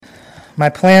My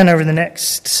plan over the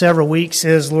next several weeks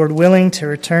is, Lord willing, to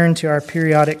return to our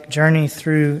periodic journey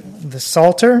through the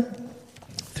Psalter,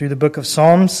 through the book of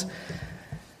Psalms.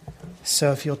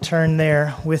 So if you'll turn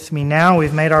there with me now,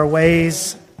 we've made our way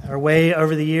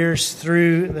over the years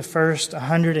through the first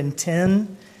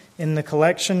 110 in the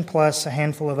collection, plus a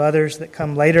handful of others that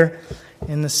come later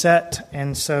in the set.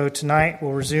 And so tonight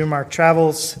we'll resume our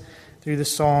travels through the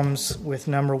Psalms with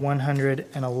number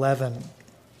 111.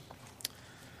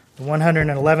 The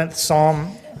 111th Psalm,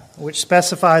 which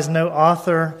specifies no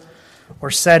author or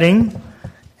setting,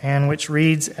 and which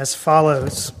reads as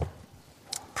follows.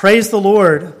 Praise the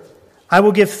Lord. I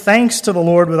will give thanks to the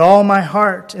Lord with all my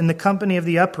heart in the company of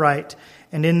the upright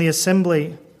and in the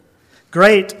assembly.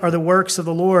 Great are the works of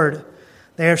the Lord.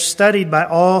 They are studied by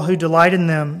all who delight in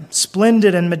them.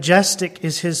 Splendid and majestic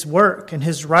is his work, and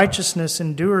his righteousness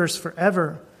endures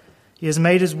forever. He has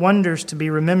made his wonders to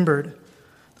be remembered.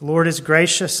 The Lord is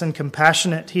gracious and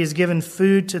compassionate. He has given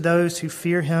food to those who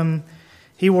fear him.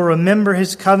 He will remember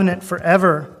his covenant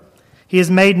forever. He has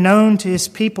made known to his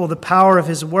people the power of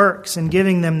his works in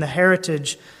giving them the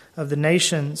heritage of the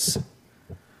nations.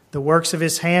 The works of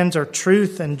his hands are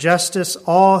truth and justice.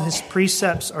 All his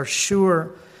precepts are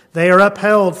sure. They are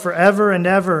upheld forever and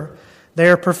ever. They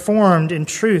are performed in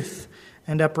truth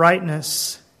and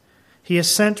uprightness. He has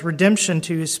sent redemption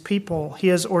to his people. He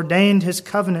has ordained his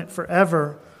covenant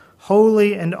forever.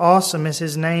 Holy and awesome is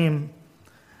his name.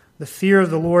 The fear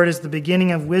of the Lord is the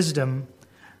beginning of wisdom.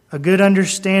 A good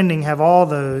understanding have all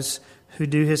those who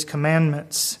do his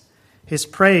commandments. His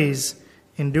praise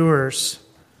endures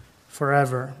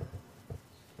forever.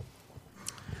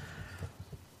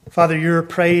 Father, your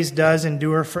praise does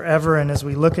endure forever, and as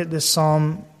we look at this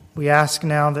psalm, we ask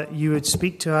now that you would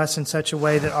speak to us in such a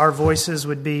way that our voices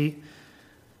would be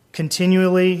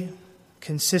continually,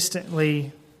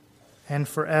 consistently, and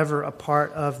forever a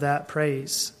part of that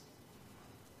praise.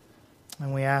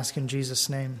 And we ask in Jesus'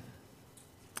 name,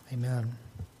 amen.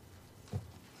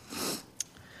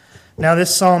 Now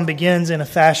this psalm begins in a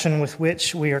fashion with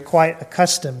which we are quite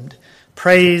accustomed.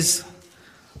 Praise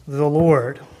the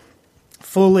Lord.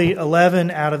 Fully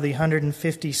 11 out of the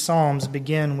 150 psalms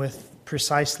begin with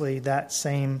precisely that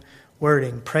same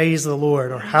wording. Praise the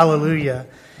Lord, or hallelujah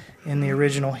in the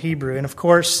original Hebrew. And of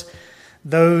course,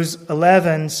 those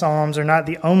 11 psalms are not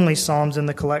the only psalms in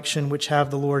the collection which have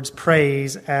the Lord's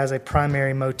praise as a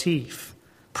primary motif.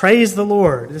 Praise the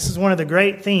Lord. This is one of the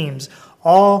great themes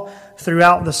all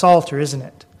throughout the Psalter, isn't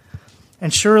it?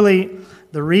 And surely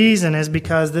the reason is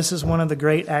because this is one of the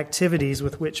great activities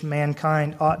with which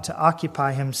mankind ought to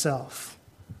occupy himself.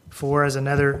 For, as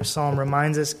another psalm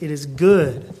reminds us, it is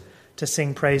good to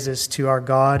sing praises to our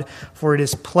God, for it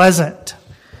is pleasant,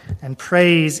 and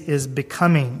praise is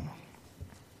becoming.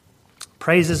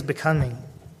 Praise is becoming.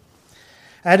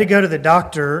 I had to go to the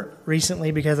doctor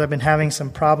recently because I've been having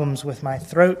some problems with my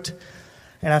throat.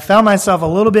 And I found myself a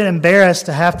little bit embarrassed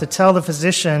to have to tell the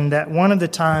physician that one of the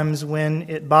times when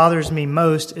it bothers me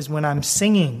most is when I'm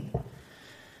singing.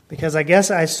 Because I guess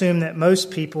I assume that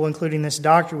most people, including this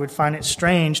doctor, would find it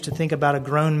strange to think about a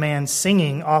grown man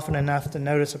singing often enough to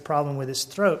notice a problem with his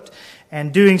throat,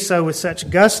 and doing so with such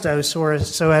gusto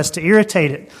so as to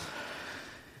irritate it.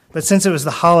 But since it was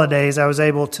the holidays, I was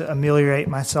able to ameliorate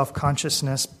my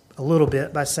self-consciousness a little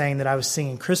bit by saying that I was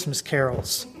singing Christmas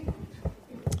carols.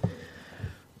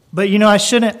 But I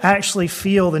shouldn't actually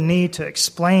feel the need to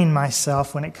explain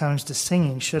myself when it comes to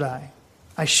singing, should I?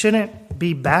 I shouldn't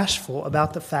be bashful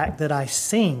about the fact that I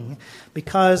sing,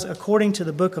 because according to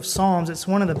the book of Psalms, it's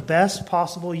one of the best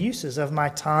possible uses of my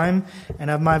time and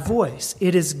of my voice.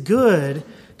 It is good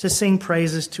to sing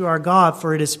praises to our God,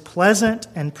 for it is pleasant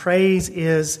and praise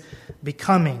is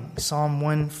becoming. Psalm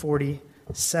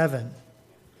 147.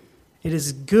 It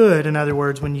is good, in other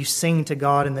words, when you sing to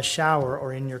God in the shower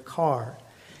or in your car.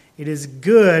 It is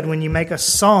good when you make a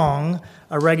song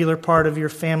a regular part of your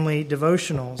family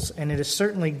devotionals. And it is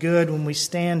certainly good when we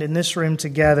stand in this room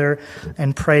together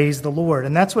and praise the Lord.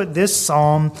 And that's what this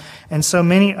psalm and so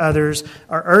many others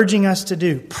are urging us to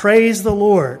do. Praise the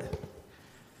Lord.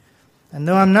 And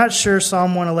though I'm not sure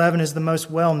Psalm 111 is the most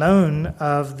well-known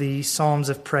of the Psalms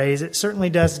of praise, it certainly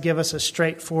does give us a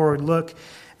straightforward look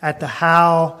at the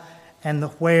how and the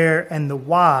where and the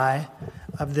why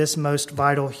of this most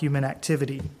vital human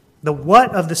activity. The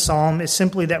what of the psalm is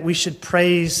simply that we should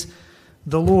praise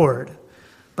the Lord.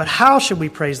 But how should we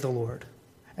praise the Lord?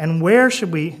 And where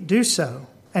should we do so?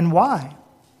 And why?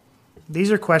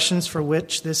 These are questions for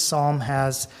which this psalm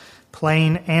has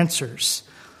plain answers.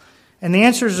 And the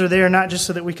answers are there not just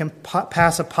so that we can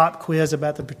pass a pop quiz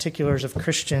about the particulars of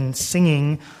Christian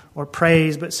singing or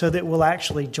praise, but so that we'll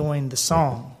actually join the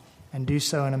song. and do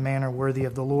so in a manner worthy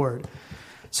of the Lord.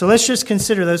 So let's just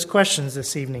consider those questions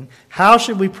this evening. How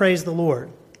should we praise the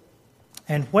Lord?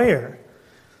 And where?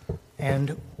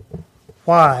 And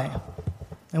why?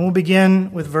 And we'll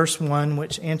begin with verse 1,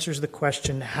 which answers the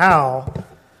question, how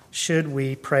should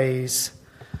we praise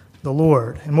the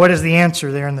Lord? And what is the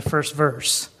answer there in the first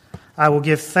verse? I will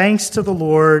give thanks to the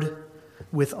Lord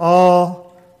with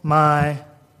all my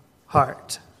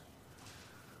heart.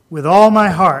 With all my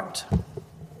heart.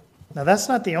 Now, that's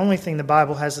not the only thing the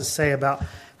Bible has to say about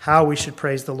how we should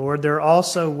praise the Lord. There are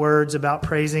also words about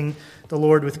praising the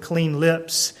Lord with clean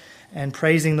lips and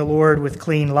praising the Lord with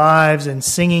clean lives and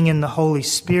singing in the Holy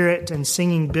Spirit and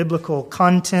singing biblical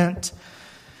content.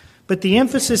 But the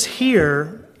emphasis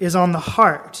here is on the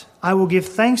heart. I will give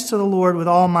thanks to the Lord with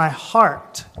all my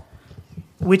heart,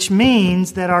 which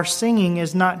means that our singing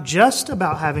is not just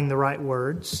about having the right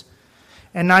words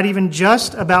and not even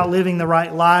just about living the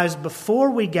right lives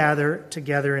before we gather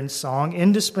together in song,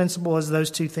 indispensable as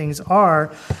those two things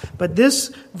are. But this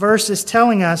verse is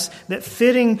telling us that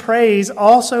fitting praise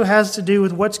also has to do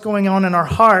with what's going on in our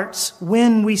hearts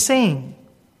when we sing.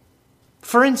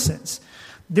 For instance,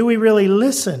 do we really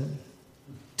listen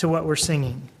to what we're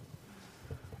singing?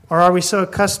 Or are we so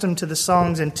accustomed to the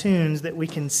songs and tunes that we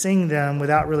can sing them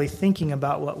without really thinking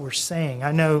about what we're saying?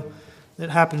 I know that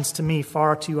happens to me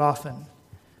far too often.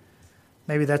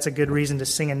 Maybe that's a good reason to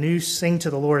sing to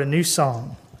the Lord a new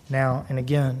song now and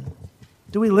again.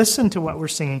 Do we listen to what we're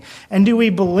singing? And do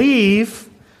we believe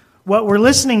what we're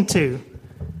listening to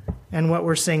and what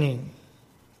we're singing?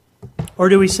 Or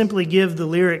do we simply give the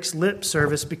lyrics lip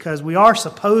service because we are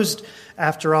supposed,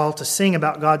 after all, to sing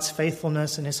about God's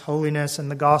faithfulness and His holiness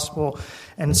and the gospel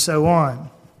and so on?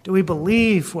 Do we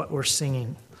believe what we're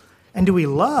singing? And do we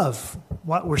love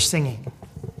what we're singing?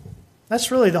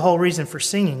 That's really the whole reason for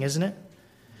singing, isn't it?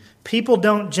 People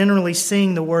don't generally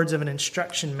sing the words of an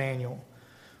instruction manual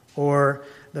or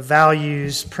the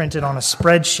values printed on a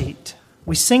spreadsheet.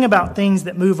 We sing about things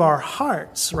that move our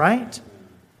hearts, right?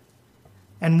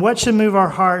 And what should move our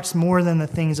hearts more than the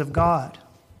things of God?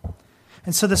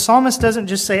 And so the psalmist doesn't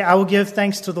just say, I will give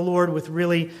thanks to the Lord with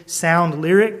really sound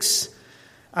lyrics.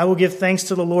 I will give thanks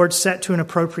to the Lord set to an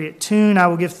appropriate tune. I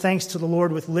will give thanks to the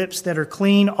Lord with lips that are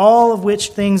clean, all of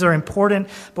which things are important.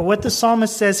 But what the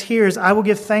psalmist says here is, I will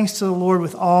give thanks to the Lord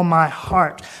with all my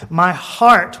heart. My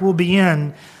heart will be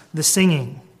in the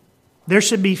singing. There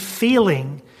should be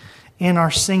feeling in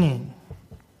our singing.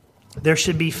 There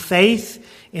should be faith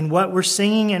in what we're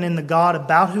singing and in the God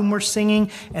about whom we're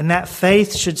singing, and that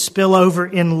faith should spill over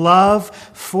in love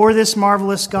for this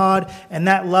marvelous God, and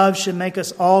that love should make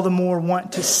us all the more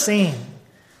want to sing,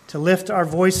 to lift our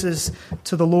voices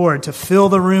to the Lord, to fill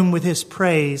the room with His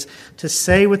praise, to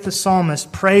say with the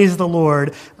psalmist, praise the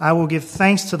Lord, I will give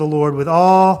thanks to the Lord with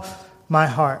all my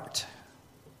heart.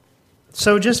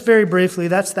 So just very briefly,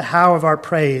 that's the how of our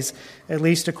praise, at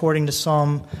least according to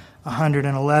Psalm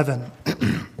 111.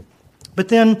 But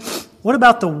then, what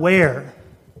about the where?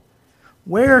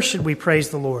 Where should we praise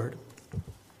the Lord?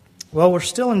 Well, we're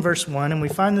still in verse 1, and we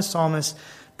find the psalmist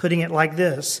putting it like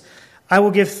this. I will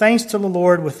give thanks to the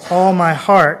Lord with all my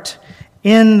heart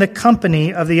in the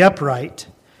company of the upright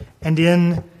and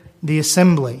in the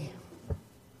assembly.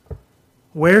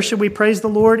 Where should we praise the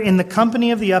Lord? In the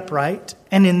company of the upright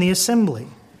and in the assembly.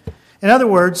 In other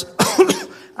words,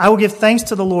 I will give thanks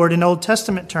to the Lord in Old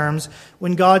Testament terms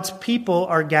when God's people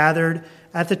are gathered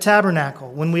at the tabernacle,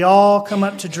 when we all come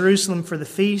up to Jerusalem for the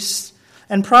feast,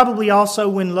 and probably also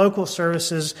when local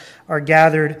services are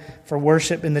gathered for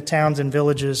worship in the towns and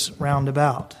villages round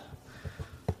about.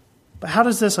 But how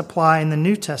does this apply in the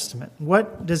New Testament?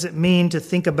 What does it mean to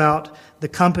think about the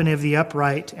company of the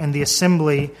upright and the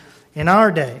assembly in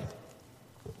our day?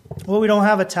 Well, we don't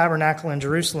have a tabernacle in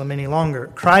Jerusalem any longer.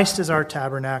 Christ is our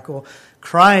tabernacle.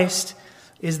 Christ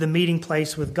is the meeting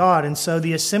place with God. And so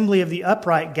the assembly of the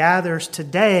upright gathers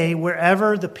today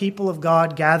wherever the people of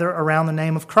God gather around the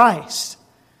name of Christ.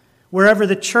 Wherever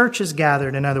the church is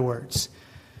gathered, in other words.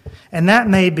 And that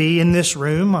may be in this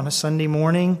room on a Sunday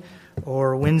morning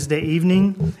or Wednesday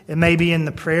evening. It may be in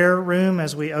the prayer room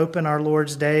as we open our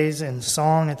Lord's days in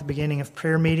song at the beginning of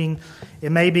prayer meeting.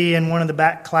 It may be in one of the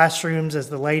back classrooms as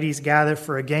the ladies gather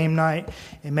for a game night.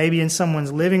 It may be in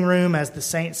someone's living room as the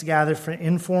saints gather for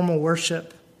informal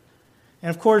worship. And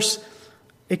of course,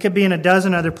 it could be in a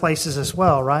dozen other places as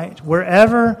well, right?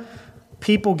 Wherever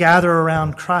people gather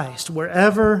around Christ,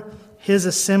 wherever His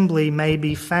assembly may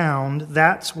be found,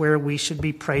 that's where we should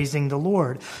be praising the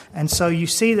Lord. And so you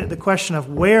see that the question of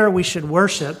where we should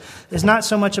worship is not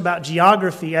so much about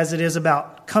geography as it is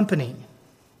about company.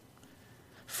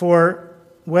 For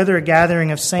whether a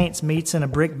gathering of saints meets in a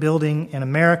brick building in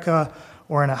America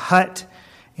or in a hut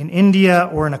in India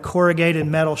or in a corrugated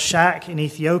metal shack in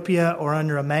Ethiopia or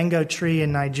under a mango tree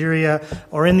in Nigeria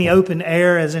or in the open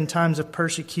air as in times of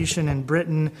persecution in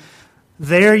Britain,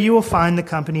 there you will find the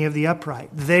company of the upright.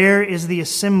 There is the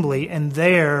assembly, and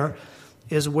there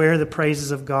is where the praises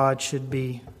of God should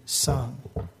be sung.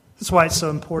 That's why it's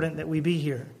so important that we be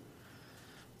here.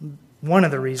 One of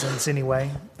the reasons,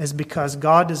 anyway, is because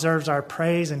God deserves our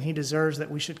praise, and He deserves that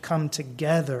we should come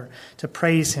together to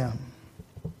praise Him.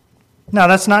 Now,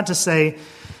 that's not to say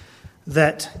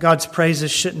that God's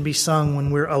praises shouldn't be sung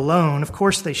when we're alone. Of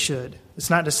course they should. It's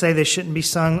not to say they shouldn't be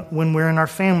sung when we're in our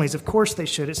families. Of course they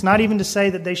should. It's not even to say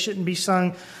that they shouldn't be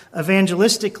sung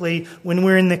evangelistically when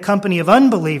we're in the company of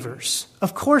unbelievers.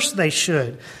 Of course they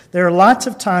should. There are lots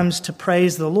of times to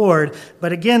praise the Lord,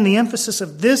 but again, the emphasis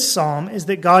of this psalm is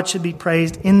that God should be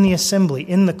praised in the assembly,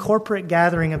 in the corporate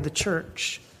gathering of the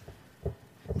church.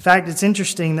 In fact, it's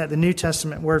interesting that the New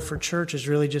Testament word for church is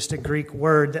really just a Greek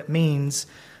word that means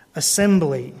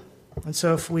assembly. And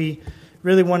so if we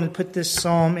really wanted to put this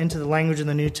psalm into the language of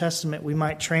the New Testament, we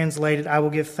might translate it, I will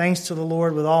give thanks to the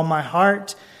Lord with all my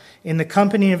heart, in the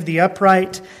company of the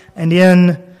upright, and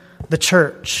in the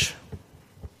church.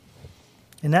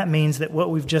 And that means that what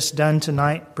we've just done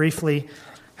tonight, briefly,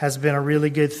 has been a really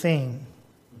good thing.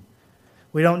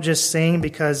 We don't just sing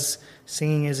because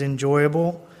singing is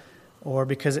enjoyable, or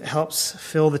because it helps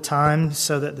fill the time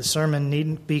so that the sermon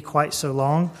needn't be quite so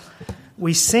long.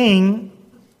 We sing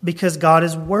because God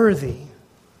is worthy.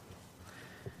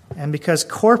 And because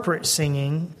corporate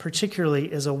singing,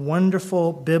 particularly, is a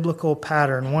wonderful biblical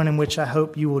pattern, one in which I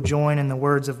hope you will join, in the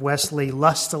words of Wesley,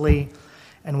 lustily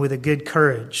and with a good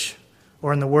courage,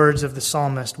 or in the words of the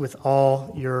psalmist, with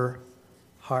all your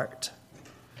heart.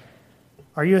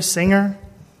 Are you a singer?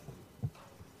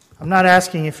 I'm not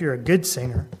asking if you're a good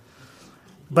singer.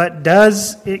 But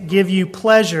does it give you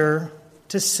pleasure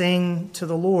to sing to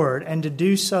the Lord and to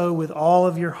do so with all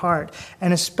of your heart,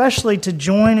 and especially to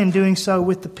join in doing so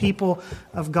with the people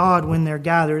of God when they're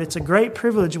gathered? It's a great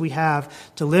privilege we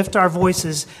have to lift our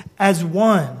voices as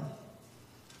one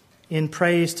in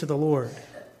praise to the Lord.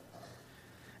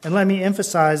 And let me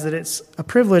emphasize that it's a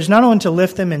privilege not only to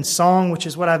lift them in song, which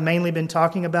is what I've mainly been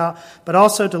talking about, but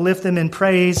also to lift them in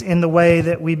praise in the way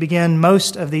that we begin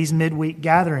most of these midweek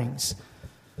gatherings.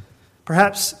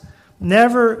 Perhaps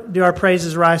never do our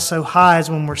praises rise so high as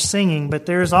when we're singing, but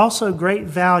there is also great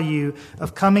value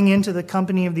of coming into the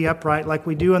company of the upright like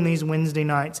we do on these Wednesday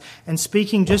nights and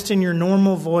speaking just in your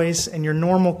normal voice and your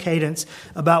normal cadence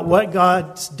about what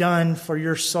God's done for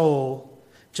your soul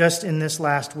just in this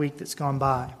last week that's gone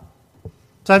by.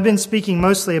 So I've been speaking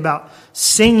mostly about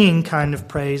singing kind of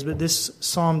praise, but this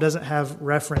psalm doesn't have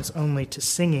reference only to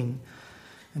singing.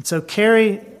 And so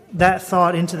carry that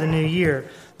thought into the new year,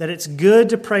 that it's good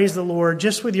to praise the Lord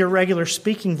just with your regular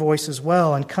speaking voice as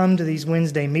well, and come to these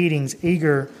Wednesday meetings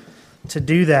eager to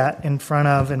do that in front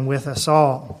of and with us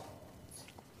all.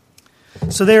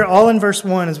 So there, all in verse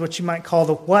 1, is what you might call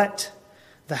the what,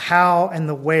 the how, and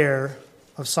the where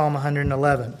of Psalm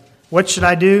 111. What should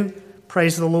I do?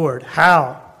 Praise the Lord.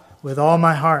 How? With all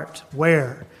my heart.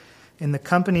 Where? In the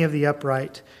company of the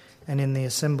upright and in the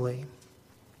assembly.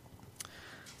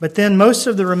 But then most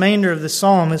of the remainder of the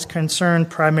psalm is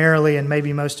concerned primarily, and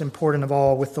maybe most important of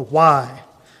all, with the why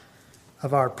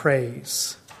of our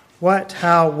praise. What,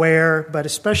 how, where, but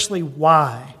especially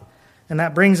why. And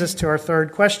that brings us to our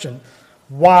third question.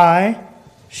 Why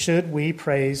should we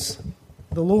praise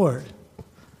the Lord?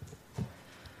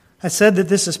 I said that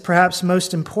this is perhaps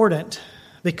most important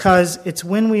because it's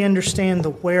when we understand the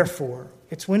wherefore.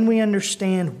 It's when we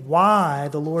understand why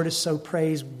the Lord is so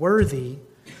praiseworthy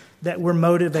that we're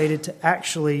motivated to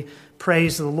actually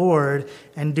praise the Lord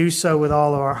and do so with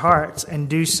all of our hearts and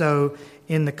do so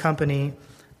in the company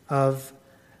of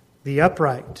the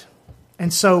upright.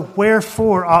 And so,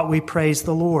 wherefore ought we praise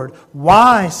the Lord?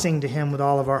 Why sing to Him with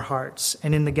all of our hearts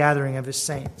and in the gathering of His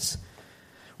saints?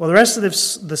 Well, the rest of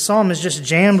the psalm is just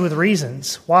jammed with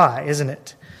reasons why, isn't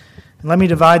it? And let me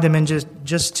divide them in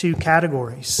just two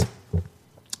categories.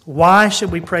 Why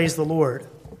should we praise the Lord?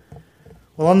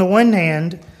 Well, on the one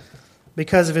hand,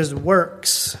 because of His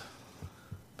works.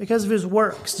 Because of His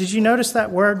works. Did you notice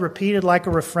that word repeated like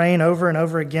a refrain over and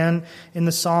over again in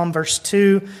the psalm? Verse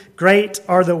 2, great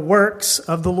are the works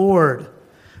of the Lord.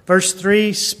 Verse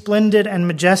 3, splendid and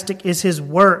majestic is His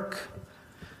work.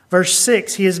 Verse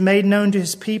 6, He has made known to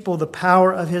His people the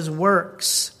power of His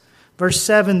works. Verse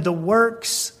 7, the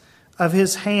works of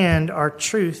His hand are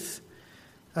truth.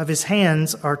 Of His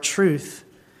hands are truth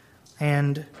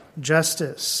and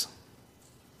justice.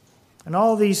 And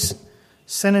all these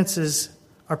sentences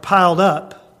are piled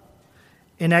up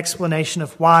in explanation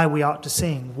of why we ought to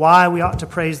sing, why we ought to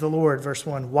praise the Lord, verse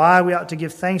 1, why we ought to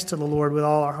give thanks to the Lord with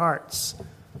all our hearts.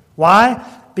 Why?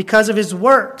 Because of His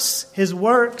works. His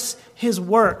works, His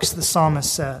works, the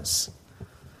psalmist says.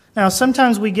 Now,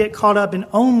 sometimes we get caught up in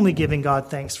only giving God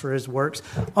thanks for His works,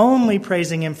 only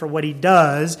praising Him for what He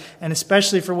does, and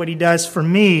especially for what He does for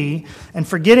me, and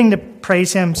forgetting to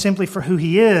praise Him simply for who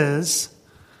He is.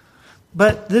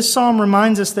 But this psalm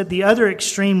reminds us that the other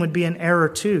extreme would be an error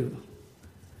too.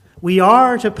 We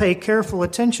are to pay careful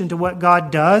attention to what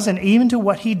God does and even to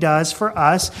what He does for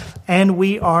us, and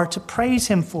we are to praise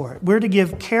Him for it. We're to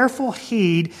give careful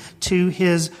heed to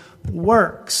His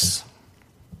works.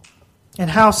 And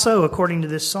how so, according to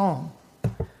this psalm?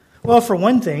 Well, for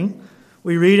one thing,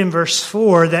 we read in verse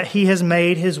 4 that He has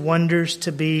made His wonders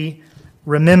to be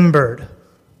remembered.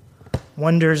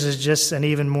 Wonders is just an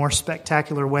even more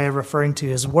spectacular way of referring to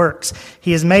His works.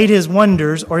 He has made His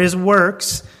wonders, or His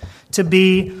works, to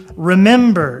be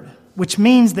remembered, which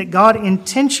means that God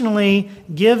intentionally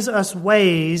gives us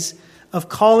ways of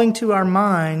calling to our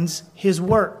minds His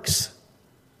works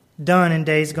done in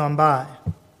days gone by.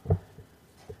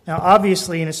 Now,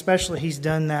 obviously and especially, He's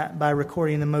done that by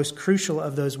recording the most crucial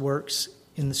of those works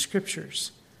in the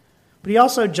Scriptures. But He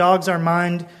also jogs our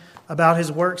mind about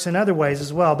His works in other ways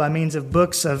as well, by means of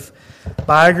books of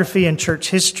biography and church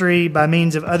history, by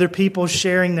means of other people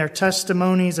sharing their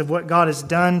testimonies of what God has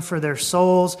done for their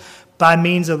souls, by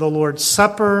means of the Lord's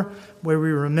Supper, where we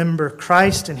remember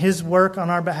Christ and His work on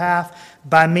our behalf,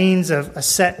 by means of a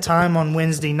set time on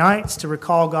Wednesday nights to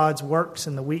recall God's works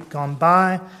in the week gone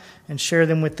by and share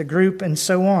them with the group, and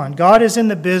so on. God is in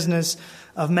the business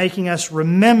of making us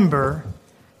remember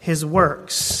His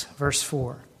works, verse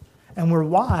 4. And we're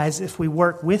wise if we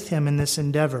work with Him in this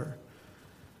endeavor.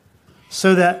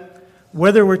 So that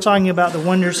whether we're talking about the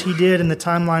wonders He did in the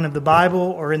timeline of the Bible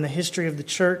or in the history of the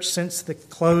church since the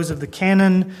close of the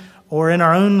canon or in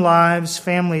our own lives,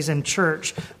 families, and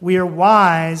church, we are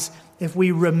wise if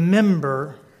we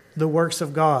remember the works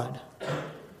of God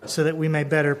so that we may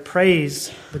better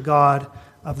praise the God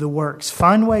of the works.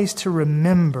 Find ways to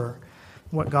remember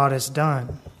what God has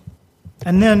done.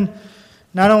 And then,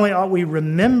 not only ought we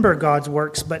remember God's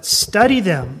works, but study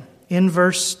them. In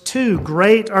verse 2,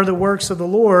 great are the works of the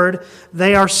Lord.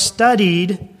 They are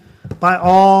studied by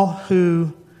all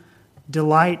who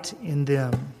delight in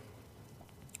them.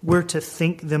 We're to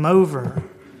think them over,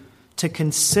 to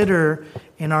consider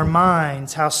in our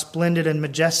minds how splendid and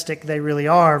majestic they really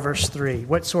are, verse 3.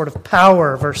 What sort of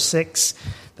power, verse 6,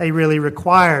 they really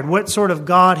required. What sort of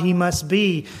God He must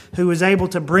be who was able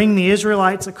to bring the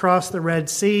Israelites across the Red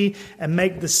Sea and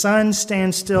make the sun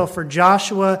stand still for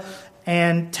Joshua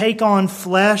and take on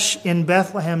flesh in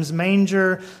Bethlehem's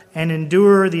manger and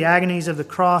endure the agonies of the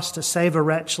cross to save a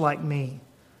wretch like me.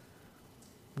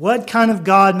 What kind of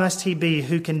God must He be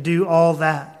who can do all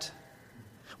that?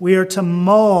 We are to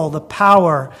mull the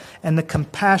power and the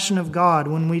compassion of God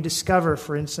when we discover,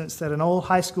 for instance, that an old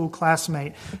high school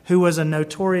classmate who was a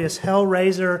notorious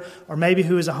hellraiser, or maybe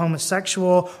who is a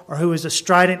homosexual, or who is a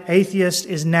strident atheist,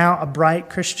 is now a bright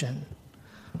Christian.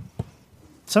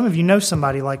 Some of you know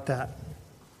somebody like that,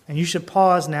 and you should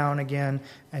pause now and again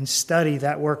and study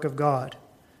that work of God.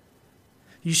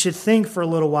 You should think for a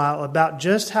little while about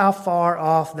just how far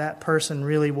off that person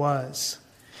really was.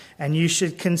 And you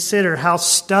should consider how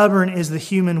stubborn is the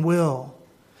human will.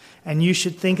 And you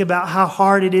should think about how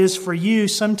hard it is for you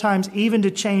sometimes even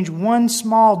to change one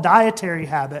small dietary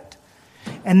habit.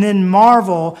 And then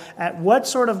marvel at what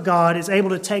sort of God is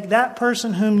able to take that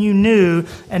person whom you knew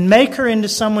and make her into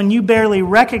someone you barely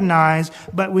recognize,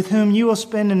 but with whom you will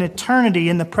spend an eternity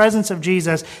in the presence of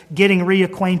Jesus getting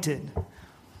reacquainted.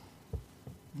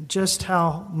 Just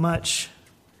how much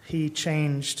He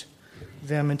changed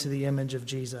them into the image of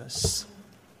Jesus.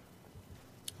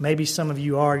 Maybe some of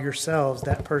you are yourselves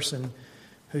that person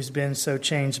who's been so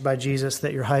changed by Jesus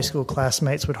that your high school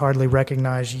classmates would hardly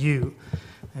recognize you.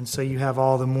 And so you have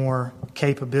all the more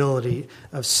capability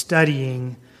of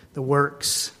studying the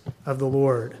works of the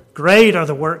Lord. Great are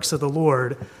the works of the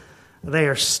Lord. They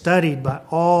are studied by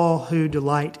all who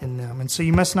delight in them. And so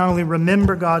you must not only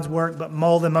remember God's work, but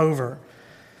mull them over.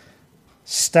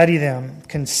 Study them.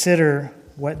 Consider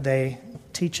what they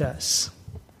teach us.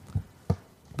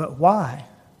 But why?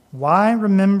 Why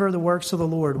remember the works of the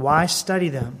Lord? Why study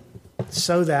them?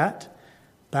 So that,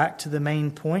 back to the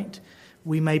main point,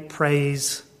 we may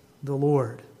praise the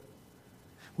Lord.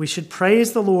 We should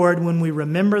praise the Lord when we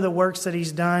remember the works that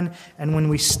He's done and when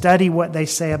we study what they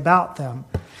say about them.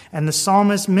 And the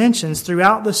psalmist mentions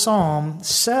throughout the psalm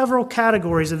several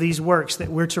categories of these works that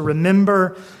we're to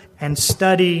remember and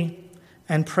study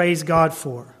and praise God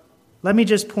for. Let me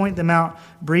just point them out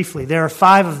briefly. There are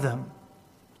 5 of them.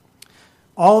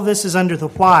 All of this is under the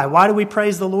why. Why do we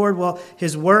praise the Lord? Well,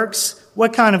 His works.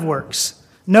 What kind of works?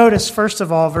 Notice, first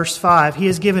of all, verse 5, He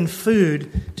has given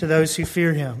food to those who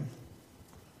fear Him.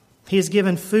 He has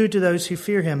given food to those who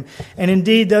fear Him. And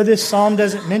indeed, though this psalm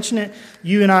doesn't mention it,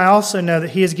 you and I also know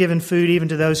that He has given food even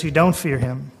to those who don't fear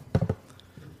Him.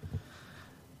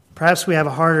 Perhaps we have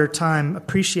a harder time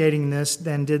appreciating this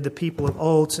than did the people of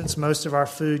old, since most of our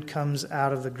food comes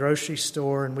out of the grocery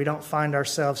store and we don't find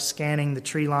ourselves scanning the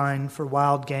tree line for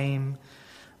wild game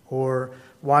or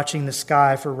watching the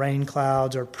sky for rain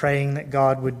clouds or praying that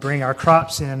God would bring our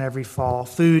crops in every fall.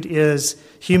 Food is,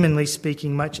 humanly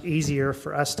speaking, much easier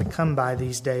for us to come by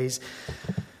these days.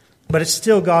 But it's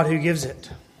still God who gives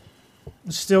it.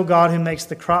 It's still God who makes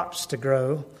the crops to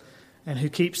grow, and who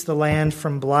keeps the land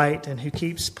from blight, and who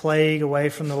keeps plague away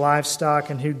from the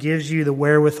livestock, and who gives you the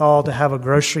wherewithal to have a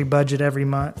grocery budget every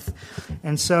month.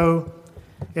 And so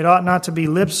it ought not to be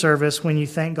lip service when you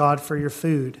thank God for your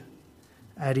food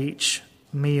at each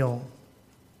meal.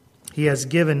 He has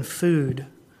given food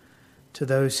to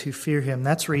those who fear Him.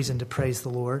 That's reason to praise the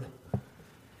Lord.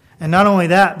 And not only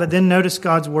that, but then notice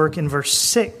God's work in verse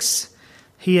 6.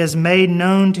 He has made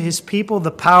known to His people the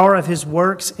power of His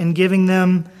works in giving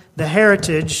them the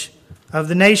heritage of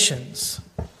the nations.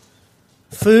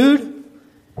 Food,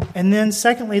 and then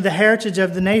secondly, the heritage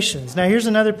of the nations. Now here's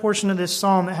another portion of this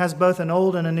psalm that has both an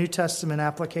Old and a New Testament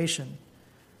application.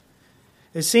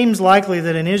 It seems likely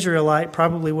that an Israelite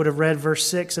probably would have read verse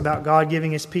 6 about God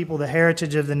giving His people the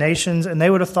heritage of the nations, and they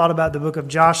would have thought about the book of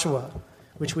Joshua,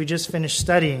 which we just finished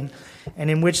studying,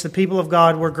 and in which the people of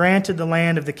God were granted the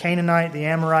land of the Canaanite, the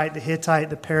Amorite, the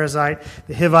Hittite, the Perizzite,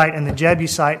 the Hivite, and the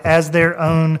Jebusite as their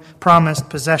own promised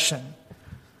possession.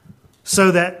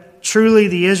 So that truly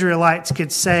the Israelites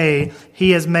could say,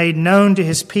 He has made known to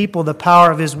His people the power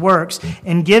of His works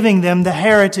in giving them the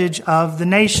heritage of the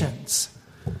nations.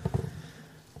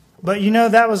 But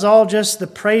that was all just the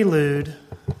prelude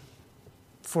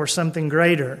for something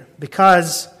greater,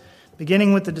 because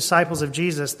beginning with the disciples of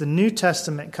Jesus, the New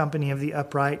Testament company of the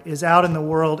upright is out in the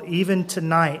world even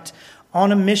tonight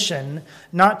on a mission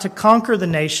not to conquer the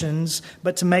nations,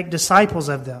 but to make disciples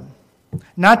of them.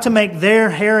 Not to make their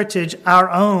heritage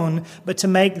our own, but to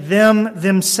make them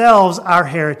themselves our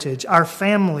heritage, our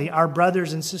family, our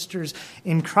brothers and sisters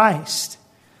in Christ.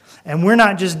 And we're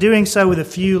not just doing so with a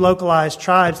few localized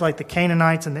tribes like the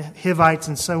Canaanites and the Hivites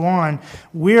and so on.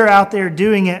 We're out there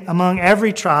doing it among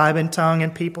every tribe and tongue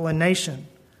and people and nation.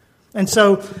 And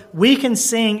so we can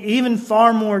sing even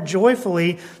far more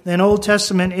joyfully than Old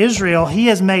Testament Israel. He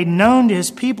has made known to His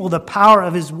people the power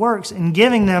of His works in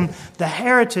giving them the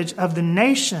heritage of the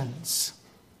nations.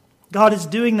 God is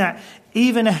doing that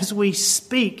even as we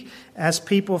speak, as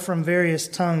people from various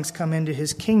tongues come into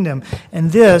His kingdom.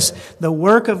 And this, the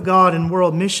work of God in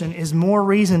world mission, is more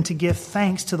reason to give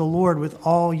thanks to the Lord with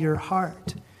all your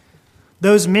heart.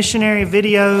 Those missionary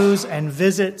videos and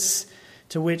visits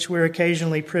to which we're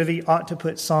occasionally privy ought to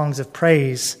put songs of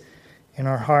praise in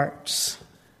our hearts.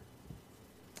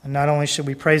 And not only should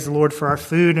we praise the Lord for our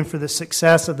food and for the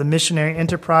success of the missionary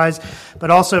enterprise,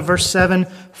 but also, verse 7,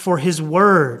 for His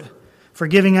word, for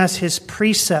giving us His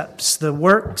precepts. The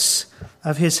works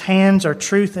of His hands are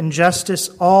truth and justice.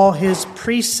 All His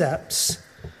precepts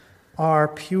are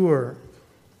pure.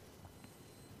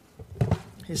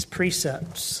 His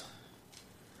precepts.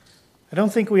 I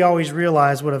don't think we always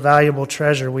realize what a valuable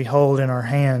treasure we hold in our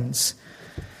hands.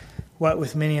 What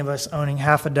with many of us owning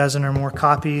half a dozen or more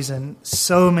copies and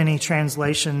so many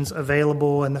translations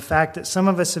available, and the fact that some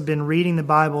of us have been reading the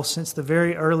Bible since the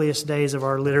very earliest days of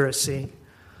our literacy,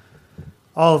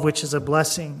 all of which is a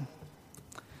blessing.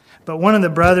 But one of the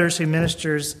brothers who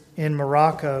ministers in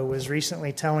Morocco was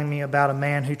recently telling me about a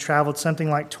man who traveled something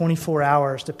like 24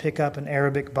 hours to pick up an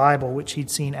Arabic Bible, which he'd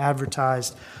seen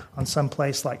advertised on some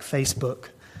place like Facebook.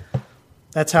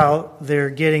 That's how they're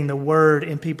getting the word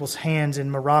in people's hands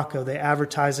in Morocco. They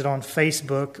advertise it on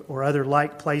Facebook or other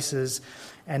like places.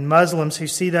 And Muslims who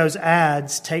see those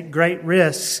ads take great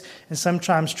risks and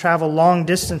sometimes travel long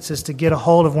distances to get a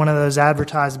hold of one of those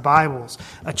advertised Bibles.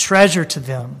 A treasure to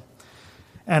them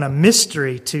and a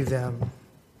mystery to them,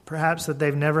 perhaps that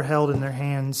they've never held in their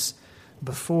hands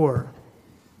before.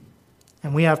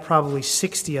 And we have probably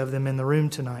 60 of them in the room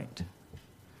tonight.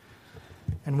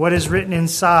 And what is written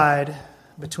inside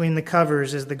between the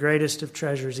covers is the greatest of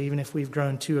treasures, even if we've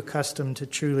grown too accustomed to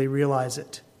truly realize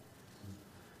it.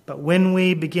 But when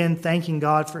we begin thanking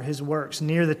God for His works,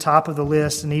 near the top of the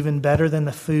list, and even better than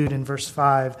the food in verse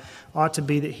 5, ought to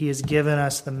be that He has given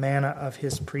us the manna of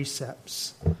His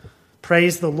precepts.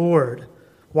 Praise the Lord.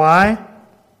 Why?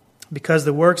 Because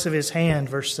the works of his hand,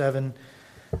 verse 7,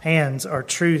 hands are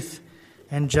truth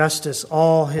and justice.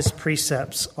 All his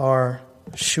precepts are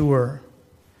sure.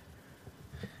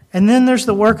 And then there's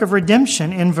the work of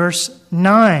redemption in verse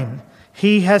 9.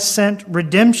 He has sent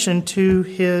redemption to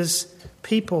his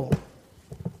people.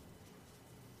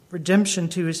 Redemption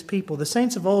to his people. The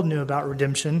saints of old knew about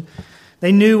redemption.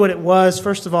 They knew what it was,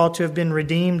 first of all, to have been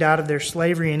redeemed out of their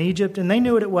slavery in Egypt, and they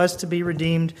knew what it was to be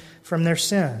redeemed from their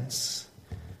sins.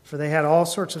 For they had all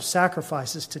sorts of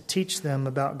sacrifices to teach them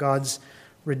about God's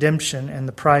redemption and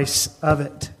the price of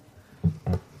it.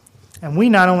 And we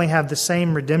not only have the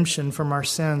same redemption from our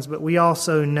sins, but we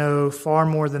also know far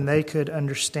more than they could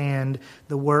understand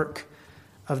the work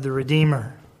of the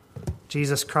Redeemer,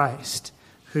 Jesus Christ,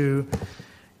 who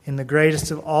in the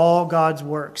greatest of all God's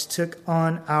works took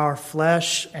on our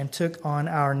flesh and took on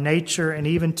our nature and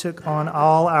even took on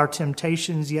all our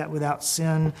temptations, yet without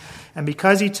sin. And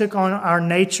because he took on our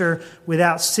nature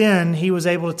without sin, he was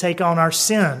able to take on our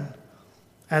sin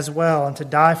as well and to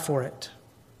die for it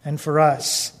and for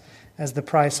us as the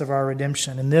price of our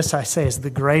redemption. And this, I say, is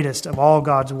the greatest of all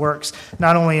God's works,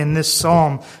 not only in this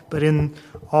psalm, but in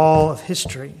all of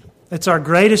history. It's our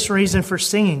greatest reason for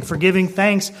singing, for giving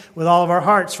thanks with all of our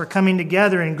hearts, for coming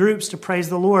together in groups to praise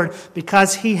the Lord,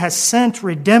 because he has sent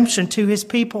redemption to his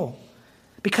people,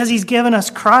 because he's given us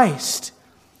Christ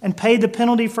and paid the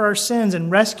penalty for our sins and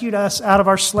rescued us out of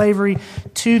our slavery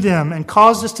to them and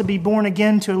caused us to be born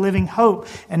again to a living hope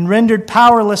and rendered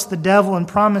powerless the devil and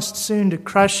promised soon to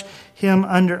crush him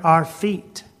under our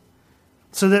feet.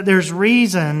 So that there's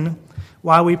reason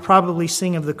why we probably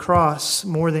sing of the cross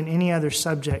more than any other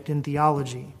subject in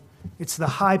theology. It's the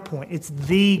high point. It's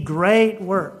the great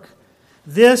work.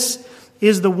 This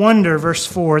is the wonder, verse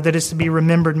 4, that is to be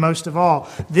remembered most of all.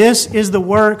 This is the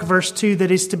work, verse 2,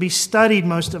 that is to be studied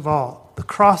most of all, the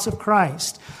cross of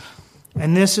Christ.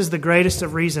 And this is the greatest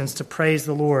of reasons to praise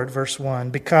the Lord, verse 1,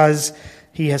 because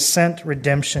he has sent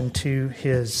redemption to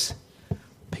his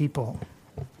people.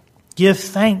 Give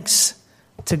thanks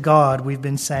to God, we've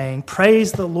been saying.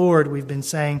 Praise the Lord, we've been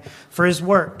saying, for his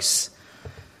works.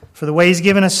 For the way he's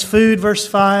given us food, verse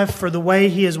 5. For the way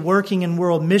he is working in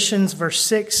world missions, verse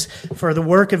 6. For the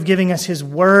work of giving us his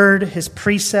word, his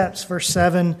precepts, verse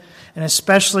 7. And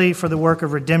especially for the work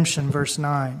of redemption, verse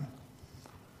 9.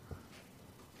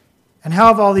 And how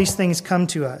have all these things come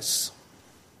to us?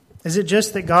 Is it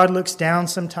just that God looks down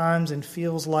sometimes and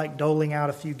feels like doling out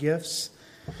a few gifts?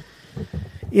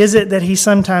 Is it that he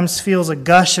sometimes feels a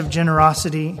gush of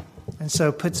generosity and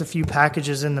so puts a few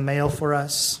packages in the mail for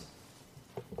us?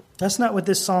 That's not what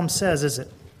this psalm says, is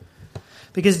it?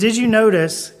 Because did you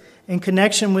notice, in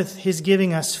connection with his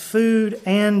giving us food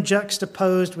and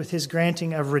juxtaposed with his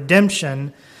granting of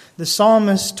redemption, the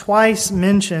psalmist twice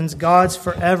mentions God's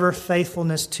forever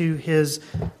faithfulness to his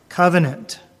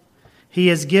covenant. He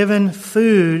has given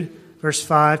food, verse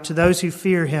 5, to those who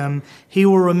fear him. He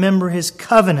will remember his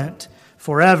covenant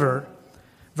forever.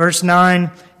 Verse 9,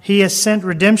 he has sent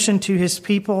redemption to his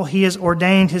people. He has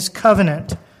ordained his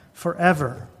covenant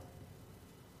forever.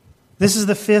 This is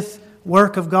the fifth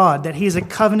work of God, that he is a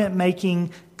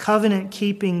covenant-making,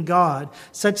 covenant-keeping God,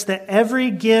 such that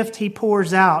every gift he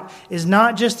pours out is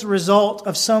not just the result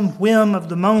of some whim of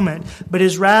the moment, but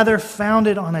is rather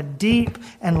founded on a deep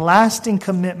and lasting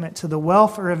commitment to the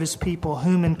welfare of his people,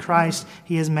 whom in Christ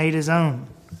he has made his own.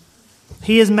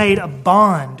 He has made a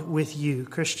bond with you,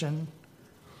 Christian.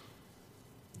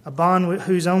 A bond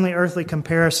whose only earthly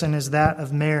comparison is that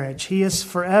of marriage. He has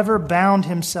forever bound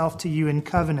himself to you in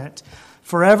covenant,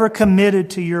 forever committed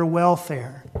to your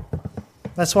welfare.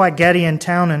 That's why Getty and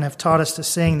Townend have taught us to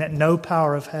sing that no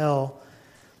power of hell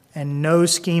and no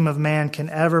scheme of man can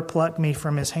ever pluck me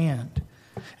from his hand.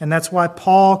 And that's why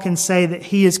Paul can say that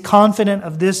he is confident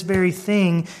of this very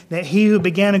thing, that he who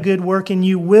began a good work in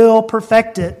you will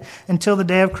perfect it until the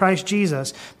day of Christ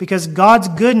Jesus. Because God's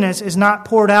goodness is not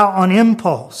poured out on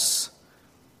impulse.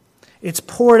 It's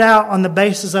poured out on the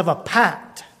basis of a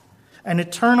pact, an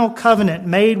eternal covenant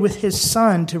made with his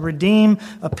Son to redeem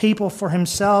a people for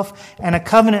himself, and a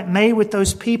covenant made with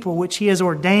those people which he has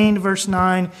ordained, verse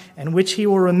 9, and which he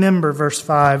will remember, verse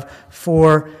 5,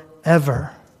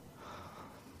 forever.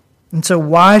 And so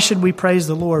why should we praise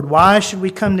the Lord? Why should we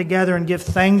come together and give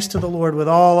thanks to the Lord with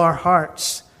all our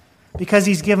hearts? Because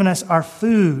he's given us our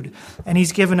food, and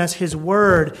he's given us his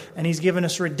word, and he's given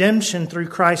us redemption through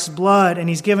Christ's blood, and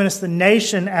he's given us the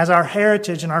nation as our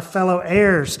heritage and our fellow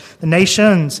heirs, the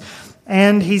nations.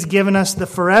 And he's given us the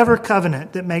forever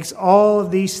covenant that makes all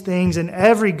of these things and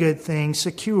every good thing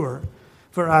secure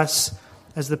for us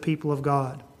as the people of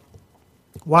God.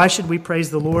 Why should we praise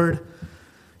the Lord?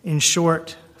 In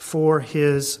short, for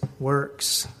his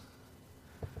works.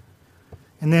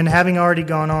 And then, having already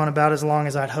gone on about as long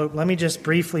as I'd hoped, let me just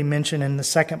briefly mention in the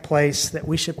second place that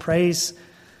we should praise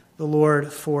the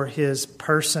Lord for His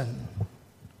person.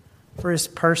 For His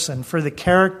person, for the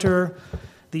character,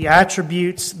 the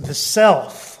attributes, the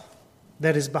self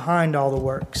that is behind all the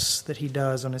works that He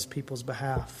does on His people's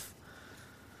behalf.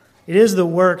 It is the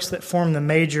works that form the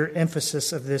major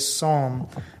emphasis of this psalm.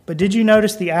 But did you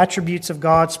notice the attributes of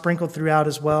God sprinkled throughout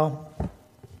as well?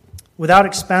 Without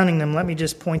expounding them, let me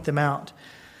just point them out.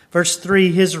 Verse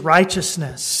 3, His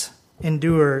righteousness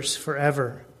endures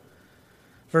forever.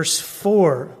 Verse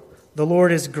 4, the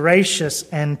Lord is gracious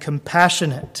and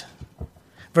compassionate.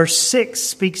 Verse 6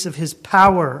 speaks of His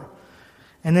power.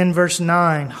 And then verse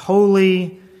 9,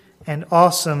 holy and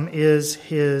awesome is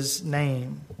His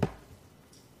name.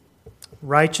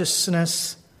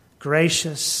 Righteousness,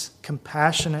 gracious,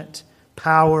 compassionate,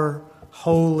 power,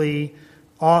 holy,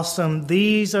 awesome.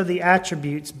 These are the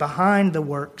attributes behind the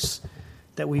works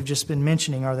that we've just been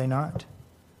mentioning, are they not?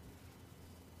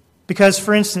 Because,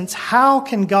 for instance, how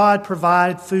can God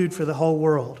provide food for the whole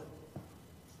world?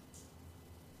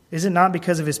 Is it not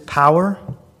because of His power?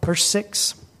 Verse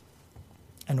 6.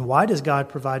 And why does God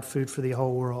provide food for the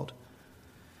whole world?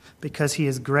 Because He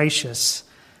is gracious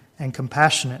and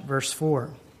compassionate. Verse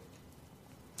 4.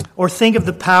 Or think of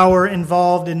the power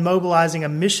involved in mobilizing a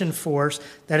mission force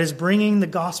that is bringing the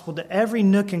gospel to every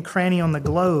nook and cranny on the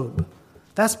globe.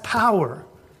 That's power.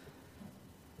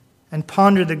 And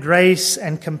ponder the grace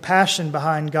and compassion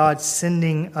behind God's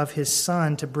sending of His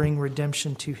Son to bring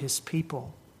redemption to His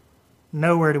people.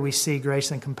 Nowhere do we see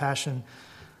grace and compassion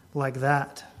like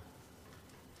that.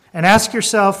 And ask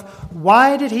yourself,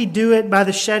 why did He do it by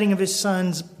the shedding of His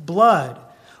Son's blood?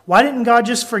 Why didn't God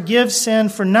just forgive sin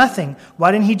for nothing?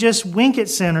 Why didn't He just wink at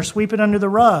sin or sweep it under the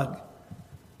rug?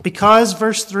 Because,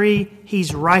 verse 3,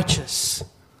 He's righteous.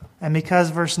 And because,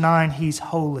 verse 9, He's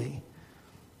holy.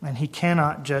 And He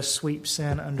cannot just sweep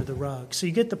sin under the rug. So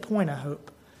you get the point, I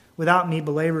hope, without me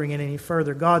belaboring it any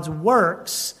further. God's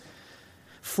works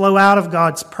flow out of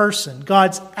God's person.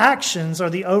 God's actions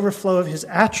are the overflow of His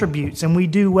attributes, and we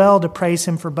do well to praise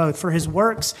Him for both, for His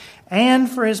works and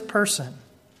for His person.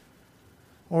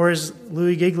 Or as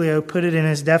Louis Giglio put it in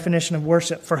his definition of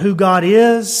worship, for who God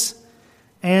is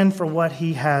and for what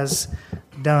He has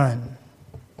done.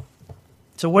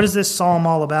 So what is this psalm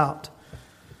all about?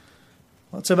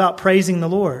 Well, it's about praising the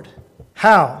Lord.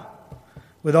 How?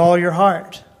 With all your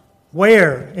heart.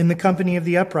 Where? In the company of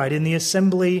the upright, in the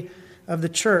assembly of the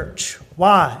church.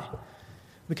 Why?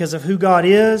 Because of who God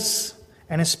is,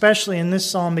 and especially in this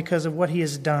psalm because of what He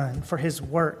has done for His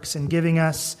works in giving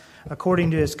us,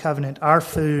 according to His covenant, our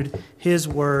food, His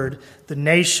word, the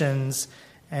nations,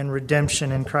 and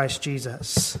redemption in Christ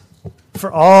Jesus.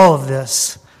 For all of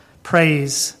this,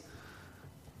 praise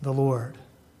the Lord.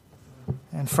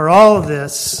 And for all of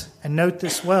this, and note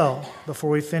this well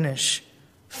before we finish,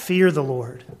 fear the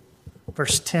Lord.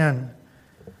 Verse 10,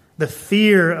 the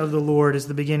fear of the Lord is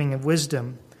the beginning of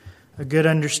wisdom. A good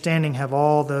understanding have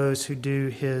all those who do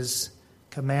His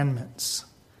commandments.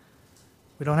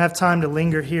 We don't have time to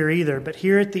linger here either, but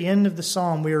here at the end of the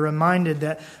psalm, we are reminded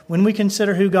that when we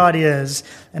consider who God is,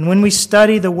 and when we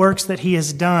study the works that He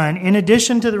has done, in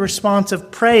addition to the response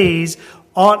of praise,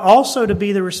 ought also to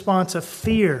be the response of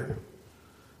fear,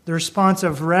 the response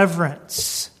of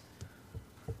reverence,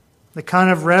 the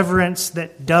kind of reverence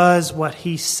that does what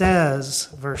He says,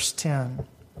 verse 10.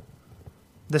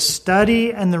 The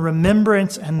study and the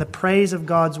remembrance and the praise of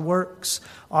God's works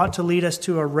ought to lead us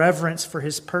to a reverence for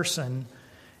His person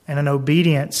and an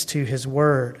obedience to His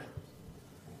word.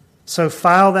 So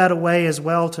file that away as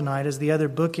well tonight as the other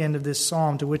bookend of this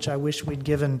psalm, to which I wish we'd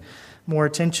given more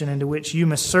attention and to which you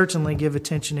must certainly give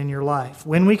attention in your life.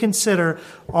 When we consider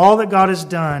all that God has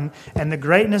done and the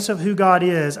greatness of who God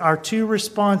is, our two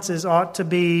responses ought to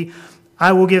be,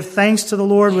 I will give thanks to the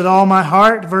Lord with all my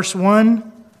heart, verse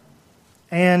 1,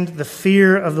 and the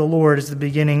fear of the Lord is the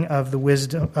beginning of the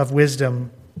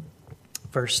wisdom,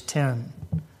 verse 10.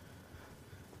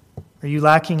 Are you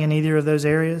lacking in either of those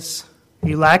areas? Are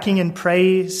you lacking in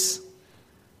praise?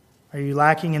 Are you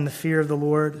lacking in the fear of the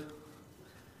Lord?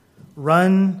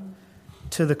 Run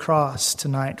to the cross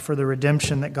tonight for the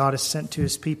redemption that God has sent to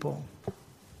His people.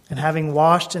 And having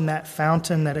washed in that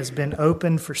fountain that has been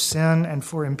opened for sin and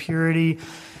for impurity,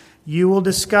 you will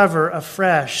discover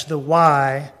afresh the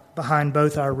why behind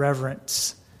both our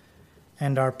reverence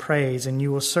and our praise. And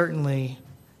you will certainly,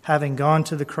 having gone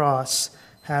to the cross,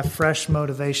 have fresh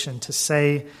motivation to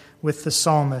say with the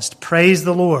psalmist, praise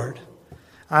the Lord.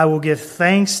 I will give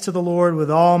thanks to the Lord with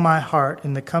all my heart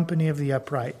in the company of the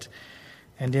upright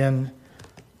and in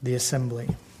the assembly.